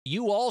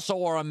You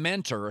also are a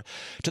mentor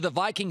to the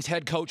Vikings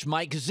head coach,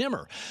 Mike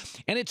Zimmer.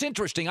 And it's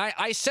interesting.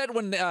 I said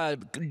when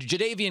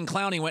Jadeveon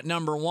Clowney went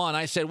number 1,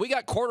 I said, we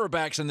got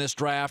quarterbacks in this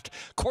draft.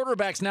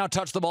 Quarterbacks now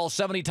touch the ball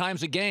 70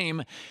 times a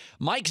game.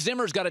 Mike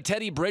Zimmer's got a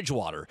Teddy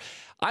Bridgewater.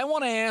 I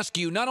want to ask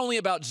you not only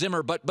about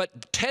Zimmer,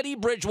 but Teddy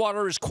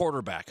Bridgewater as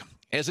quarterback,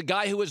 as a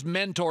guy who has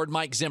mentored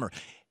Mike Zimmer.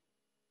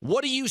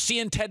 What do you see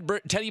in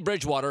Teddy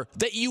Bridgewater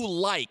that you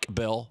like,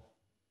 Bill?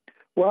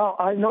 Well,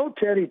 I know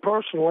Teddy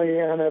personally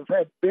and have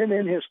been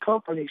in his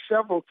company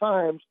several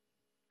times,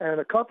 and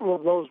a couple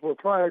of those were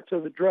prior to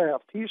the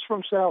draft. He's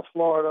from South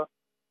Florida.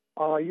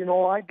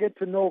 I get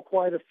to know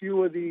quite a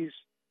few of these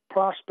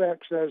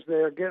prospects as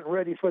they're getting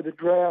ready for the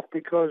draft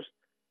because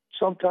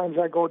sometimes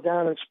I go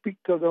down and speak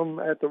to them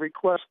at the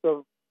request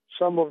of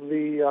some of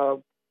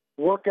the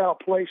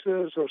workout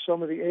places or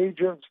some of the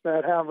agents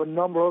that have a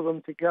number of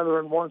them together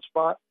in one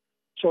spot.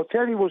 So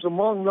Teddy was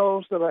among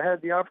those that I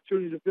had the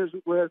opportunity to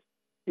visit with.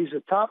 He's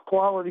a top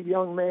quality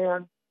young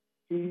man.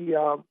 He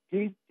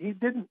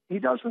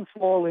doesn't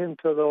fall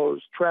into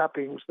those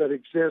trappings that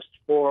exist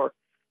for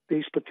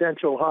these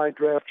potential high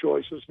draft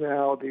choices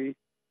now. The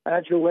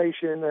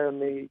adulation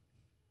and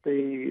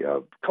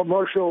the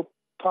commercial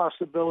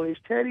possibilities.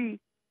 Teddy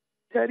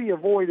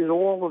avoided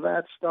all of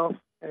that stuff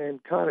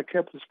and kind of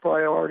kept his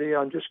priority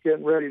on just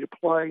getting ready to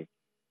play.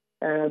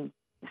 And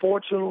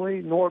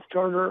fortunately, North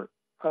Turner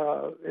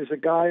is a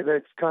guy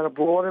that's kind of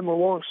brought him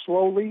along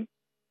slowly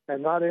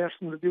and not asked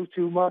him to do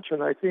too much,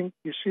 and I think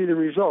you see the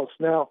results.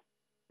 Now,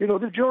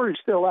 the jury's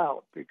still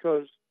out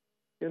because,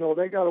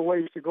 they got a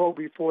ways to go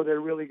before they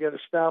really get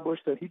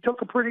established, and he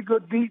took a pretty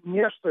good beating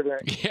yesterday.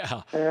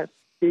 Yeah. And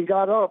he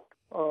got up,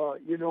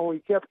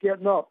 he kept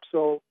getting up.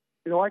 So,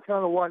 I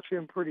kind of watch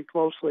him pretty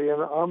closely,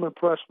 and I'm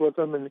impressed with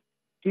him, and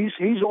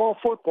he's all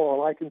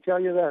football, I can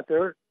tell you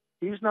that.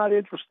 He's not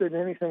interested in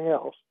anything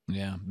else.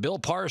 Yeah. Bill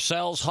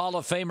Parcells, Hall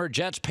of Famer,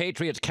 Jets,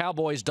 Patriots,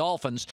 Cowboys, Dolphins.